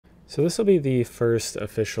So this will be the first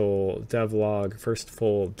official devlog, first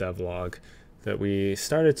full devlog that we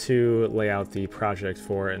started to lay out the project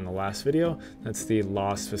for in the last video. That's the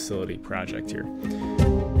lost facility project here.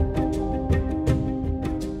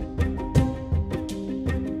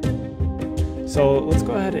 So let's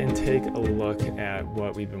go ahead and take a look at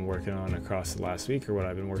what we've been working on across the last week, or what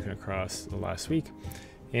I've been working across the last week.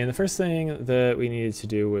 And the first thing that we needed to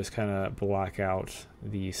do was kind of block out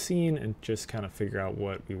the scene and just kind of figure out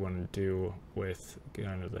what we want to do with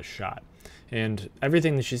kind of the shot. And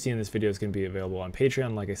everything that you see in this video is going to be available on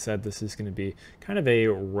Patreon. Like I said, this is going to be kind of a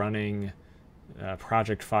running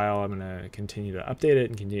project file. I'm going to continue to update it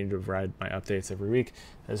and continue to provide my updates every week,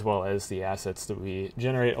 as well as the assets that we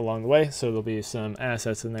generate along the way. So there'll be some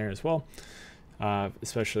assets in there as well,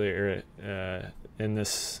 especially in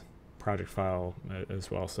this project file as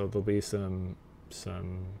well. So there'll be some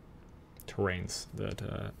terrains that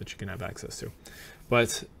you can have access to.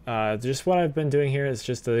 But just what I've been doing here is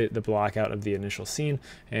just the block out of the initial scene.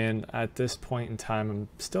 And at this point in time, I'm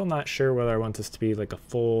still not sure whether I want this to be like a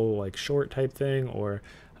full like short type thing, or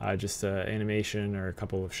just an animation or a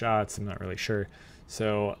couple of shots. I'm not really sure.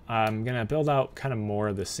 So I'm gonna build out kind of more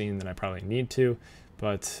of the scene than I probably need to,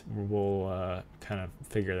 but we'll kind of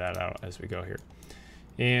figure that out as we go here.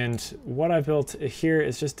 And what I've built here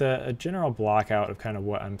is just a general block out of kind of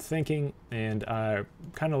what I'm thinking, and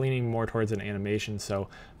kind of leaning more towards an animation. So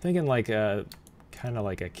thinking like a kind of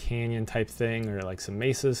like a canyon type thing, or like some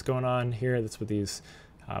mesas going on here. That's what these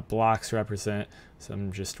blocks represent.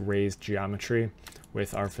 Some just raised geometry,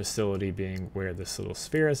 with our facility being where this little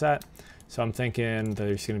sphere is at. So I'm thinking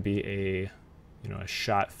there's going to be a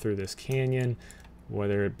shot through this canyon,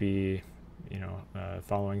 whether it be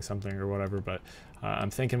following something or whatever, but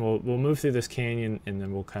I'm thinking we'll move through this canyon, and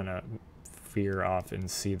then we'll kind of veer off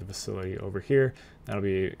and see the facility over here. That'll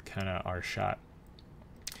be kind of our shot.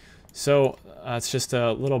 So it's just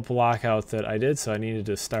a little block out that I did, so I needed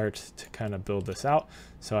to start to kind of build this out.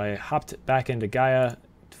 So I hopped back into Gaia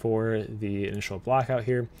for the initial block out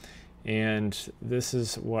here, and this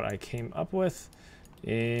is what I came up with.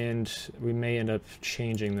 And we may end up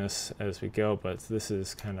changing this as we go, but this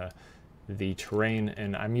is kind of the terrain,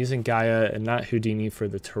 and I'm using Gaia and not Houdini for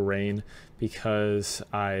the terrain because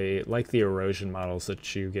I like the erosion models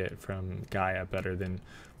that you get from Gaia better than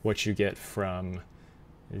what you get from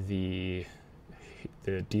the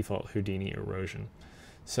default Houdini erosion.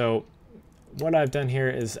 So what I've done here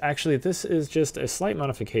is actually, this is just a slight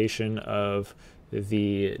modification of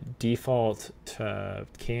the default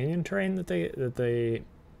canyon terrain that they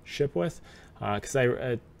ship with, because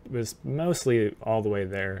I was mostly all the way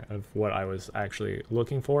there of what I was actually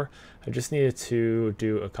looking for. I just needed to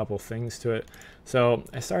do a couple things to it. So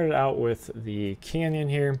I started out with the canyon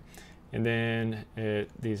here, and then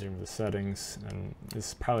these are the settings, and this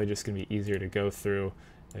is probably just going to be easier to go through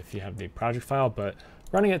if you have the project file, but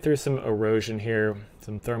running it through some erosion here,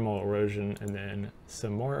 some thermal erosion, and then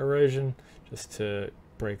some more erosion just to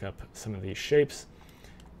break up some of these shapes.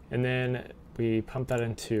 And then we pump that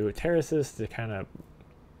into terraces to kind of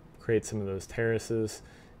create some of those terraces,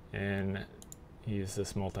 and use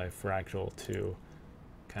this multifractal to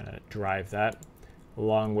kind of drive that,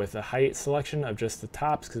 along with a height selection of just the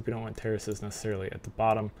tops, because we don't want terraces necessarily at the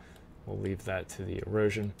bottom. We'll leave that to the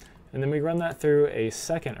erosion. And then we run that through a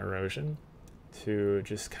second erosion to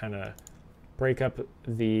just kind of break up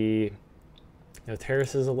the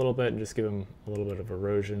terraces a little bit, and just give them a little bit of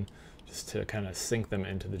erosion, just to kind of sink them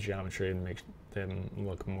into the geometry and make them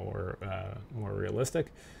look more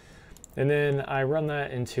realistic. And then I run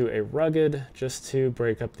that into a rugged just to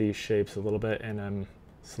break up these shapes a little bit, and I'm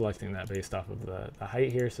selecting that based off of the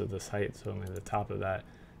height here. So this height, so only the top of that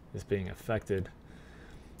is being affected.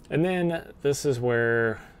 And then this is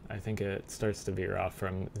where I think it starts to veer off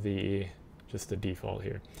from just the default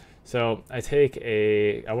here. So I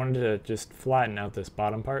wanted to just flatten out this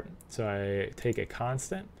bottom part. So I take a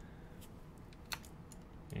constant,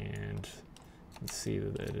 and let's see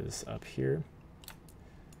that it is up here.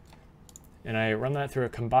 And I run that through a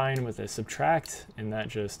combine with a subtract, and that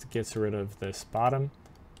just gets rid of this bottom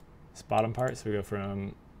part. So we go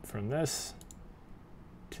from this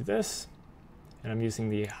to this, and I'm using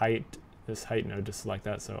this height node to select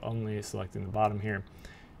that, so only selecting the bottom here.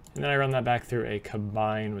 And then I run that back through a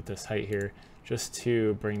combine with this height here, just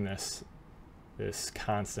to bring this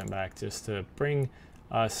constant back, just to bring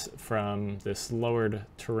us from this lowered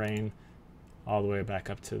terrain all the way back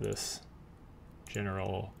up to this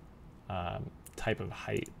general type of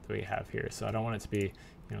height that we have here. So I don't want it to be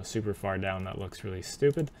super far down. That looks really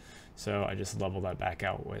stupid. So I just level that back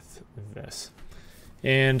out with this.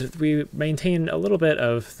 And we maintain a little bit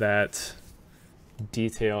of that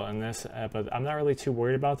detail in this, but I'm not really too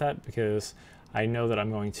worried about that because I know that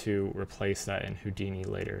I'm going to replace that in Houdini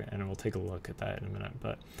later, and we'll take a look at that in a minute.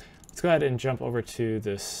 But let's go ahead and jump over to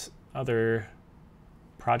this other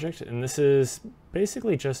project, and this is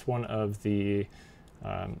basically just one of the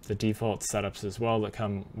default setups as well that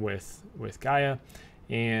come with Gaia,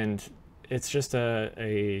 and it's just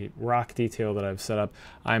a rock detail that I've set up.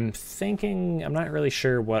 I'm not really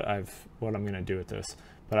sure what I'm going to do with this,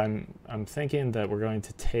 but I'm thinking that we're going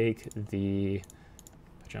to take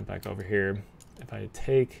jump back over here. If I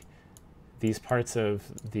take these parts of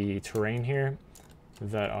the terrain here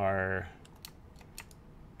that are,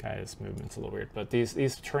 guys, movement's a little weird, but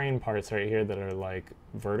these terrain parts right here that are like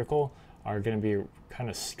vertical are going to be kind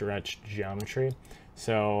of stretched geometry.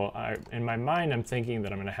 So in my mind, I'm thinking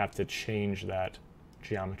that I'm going to have to change that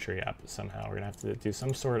geometry up somehow. We're going to have to do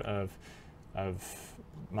some sort of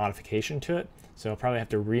modification to it. So I'll probably have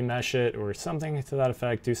to remesh it or something to that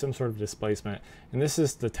effect, do some sort of displacement. And this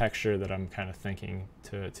is the texture that I'm kind of thinking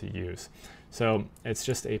to use. So it's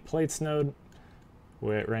just a plates node.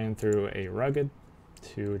 It ran through a rugged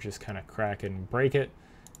to just kind of crack and break it,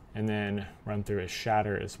 and then run through a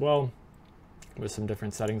shatter as well with some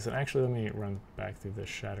different settings. And actually, let me run back through the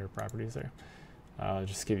shatter properties there. I'll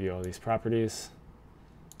just give you all these properties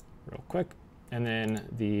real quick. And then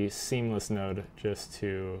the seamless node just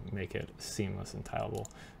to make it seamless and tileable.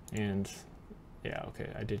 And yeah, okay,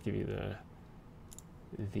 I did give you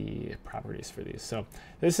the properties for these. So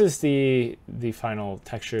this is the final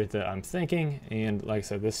texture that I'm thinking. And like I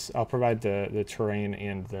said, I'll provide the terrain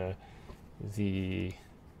and the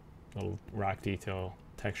little rock detail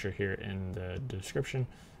texture here in the description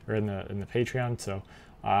or in the Patreon. So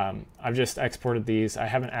I've just exported these. I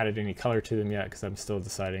haven't added any color to them yet because I'm still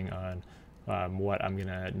deciding on what I'm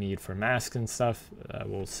gonna need for masks and stuff.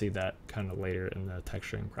 We'll see that kind of later in the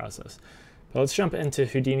texturing process. But let's jump into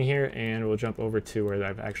Houdini here, and we'll jump over to where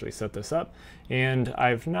I've actually set this up. And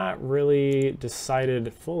I've not really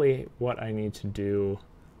decided fully what I need to do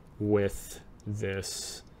with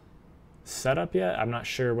this setup yet. I'm not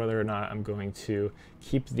sure whether or not I'm going to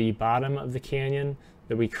keep the bottom of the canyon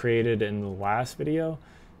that we created in the last video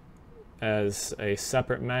as a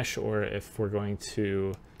separate mesh, or if we're going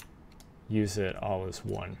to use it all as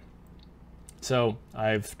one. So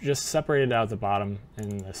I've just separated out the bottom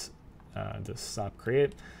in this stop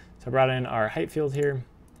create. So I brought in our height field here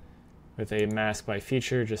with a mask by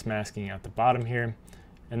feature, just masking out the bottom here,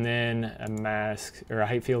 and then a mask or a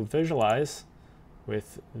height field visualize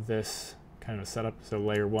with this kind of setup. So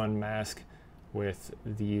layer 1 mask with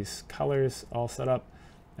these colors all set up.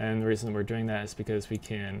 And the reason we're doing that is because we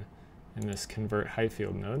can, in this convert height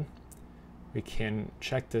field node, we can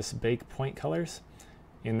check this bake point colors,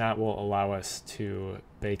 and that will allow us to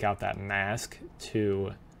bake out that mask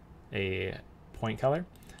to a point color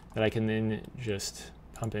that I can then just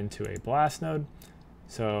pump into a blast node.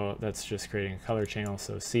 So that's just creating a color channel.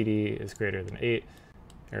 So CD is greater than 8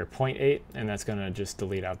 or 0.8, and that's going to just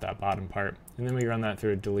delete out that bottom part. And then we run that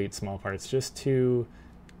through delete small parts just to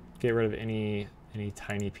get rid of any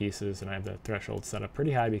tiny pieces. And I have the threshold set up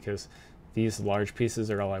pretty high because these large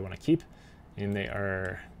pieces are all I want to keep, and they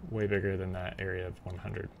are way bigger than that area of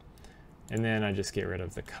 100. And then I just get rid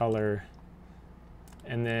of the color.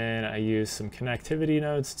 And then I use some connectivity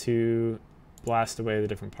nodes to blast away the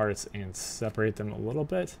different parts and separate them a little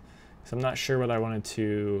bit. So I'm not sure whether I wanted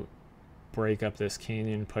to break up this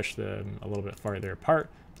canyon, push them a little bit farther apart.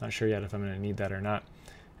 Not sure yet if I'm going to need that or not.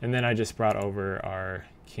 And then I just brought over our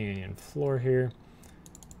canyon floor here.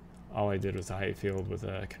 All I did was a height field with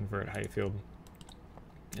a convert height field.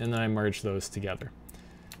 And then I merged those together.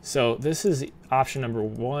 So this is option number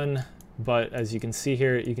 1, but as you can see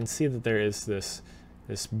here, you can see that there is this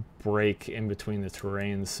break in between the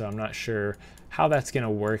terrains. So I'm not sure how that's going to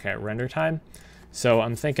work at render time. So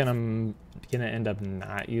I'm thinking I'm going to end up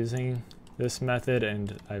not using this method,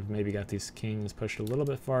 and I've maybe got these canyons pushed a little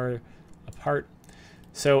bit far apart.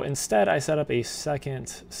 So instead, I set up a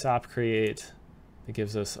second SOP create that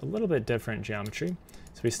gives us a little bit different geometry.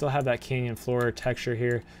 So we still have that canyon floor texture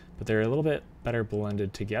here, but they're a little bit better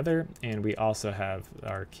blended together, and we also have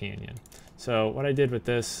our canyon. So what I did with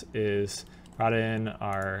this is brought in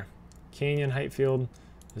our canyon height field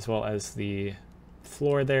as well as the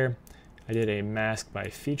floor there. I did a mask by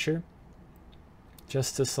feature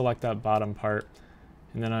just to select that bottom part,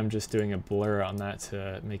 and then I'm just doing a blur on that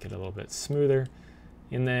to make it a little bit smoother.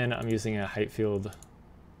 And then I'm using a height field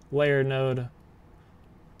layer node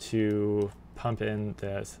to pump in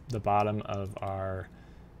the bottom of our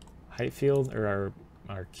height field, or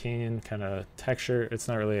our canyon kind of texture. It's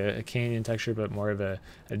not really a canyon texture, but more of a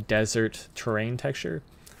desert terrain texture.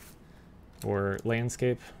 or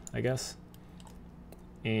landscape, I guess.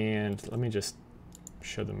 And let me just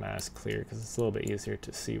show the mask clear because it's a little bit easier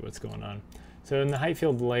to see what's going on. So in the height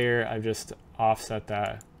field layer, I've just offset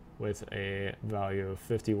that with a value of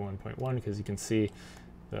 51.1 because you can see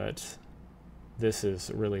that this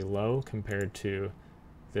is really low compared to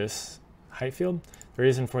this height field. The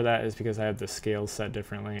reason for that is because I have the scale set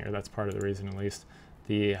differently, or that's part of the reason at least.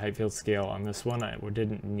 The height field scale on this one, I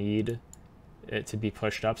didn't need it to be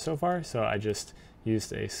pushed up so far, so I just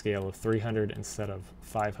used a scale of 300 instead of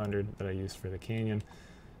 500 that I used for the canyon.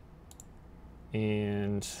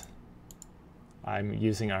 And I'm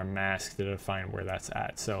using our mask to define where that's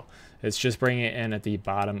at. So it's just bringing it in at the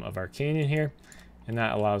bottom of our canyon here, and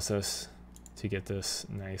that allows us to get this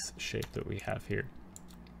nice shape that we have here.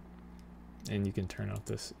 And you can turn off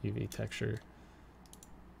this UV texture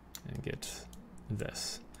and get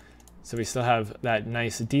this. So we still have that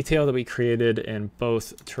nice detail that we created in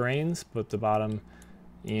both terrains, both the bottom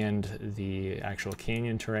and the actual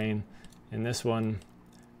canyon terrain. In this one,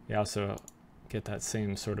 we also get that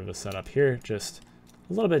same sort of a setup here, just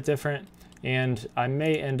a little bit different. And I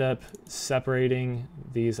may end up separating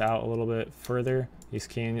these out a little bit further, the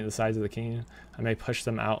sides of the canyon. I may push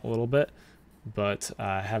them out a little bit, but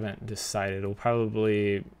I haven't decided. We'll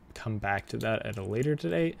probably come back to that at a later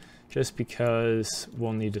date, just because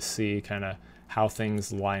we'll need to see kind of how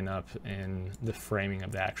things line up in the framing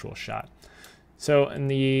of the actual shot. So in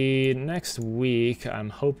the next week, I'm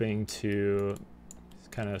hoping to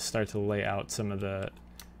kind of start to lay out some of the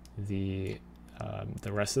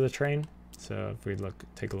rest of the terrain. So if we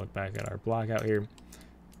take a look back at our block out here,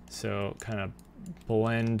 so kind of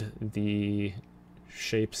blend the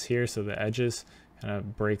shapes here, so the edges, kind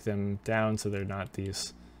of break them down so they're not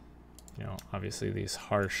these, you know, obviously these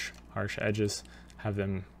harsh edges, have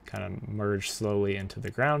them kind of merge slowly into the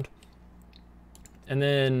ground. And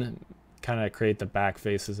then kind of create the back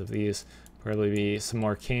faces of these, probably be some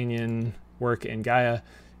more canyon work in Gaia,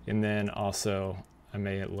 and then also I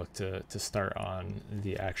may look to start on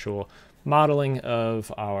the actual modeling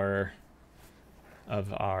of our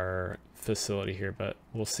facility here, but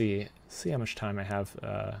we'll see how much time I have,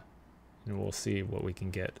 and we'll see what we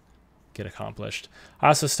can get accomplished. I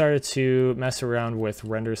also started to mess around with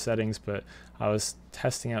render settings, but I was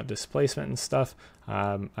testing out displacement and stuff.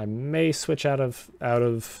 I may switch out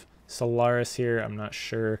of Solaris here. I'm not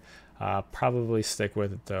sure. Probably stick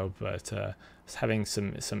with it though, but I was having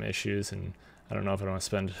some issues, and I don't know if I want to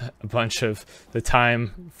spend a bunch of the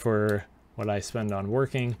time for what I spend on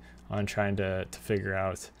working on trying to figure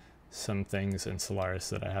out some things in Solaris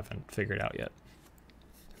that I haven't figured out yet.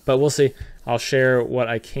 But we'll see. I'll share what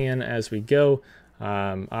I can as we go.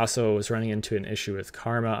 Also was running into an issue with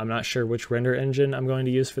Karma. I'm not sure which render engine I'm going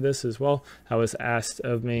to use for this as well. That was asked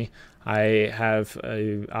of me. I have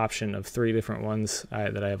an option of 3 different ones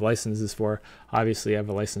that I have licenses for. Obviously, I have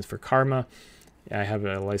a license for Karma. I have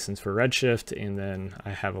a license for Redshift, and then I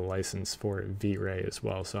have a license for V-Ray as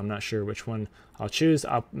well. So I'm not sure which one I'll choose.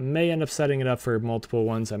 I may end up setting it up for multiple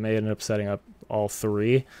ones. I may end up setting up all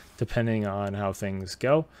 3, depending on how things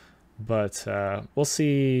go. But we'll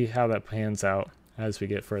see how that pans out as we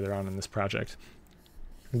get further on in this project.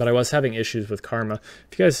 But I was having issues with Karma.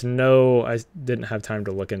 If you guys know, I didn't have time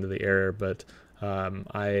to look into the error, but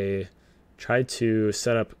I tried to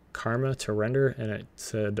set up Karma to render, and it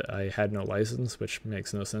said I had no license, which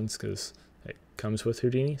makes no sense because it comes with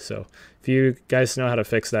Houdini. So if you guys know how to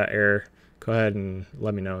fix that error, go ahead and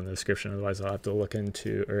let me know in the description. Otherwise, I'll have to look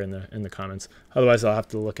into, or in the comments. Otherwise, I'll have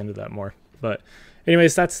to look into that more. But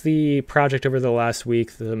anyways, that's the project over the last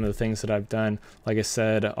week. Some of the things that I've done. Like I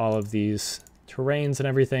said, all of these terrains and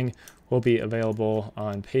everything will be available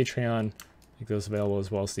on Patreon. Make those available,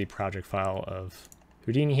 as well as the project file of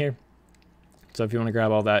Houdini here. So if you want to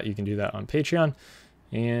grab all that, you can do that on Patreon,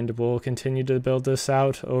 and we'll continue to build this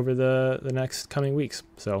out over the next coming weeks.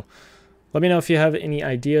 So let me know if you have any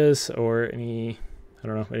ideas or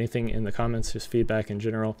anything in the comments, just feedback in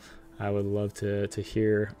general. I would love to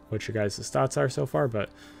hear what your guys' thoughts are so far. But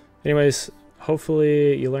anyways,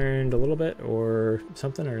 hopefully you learned a little bit or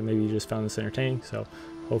something, or maybe you just found this entertaining. So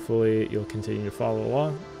hopefully you'll continue to follow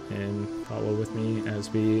along and follow with me as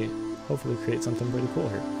we hopefully create something pretty cool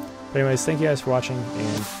here. But anyways, thank you guys for watching,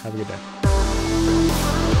 and have a good day.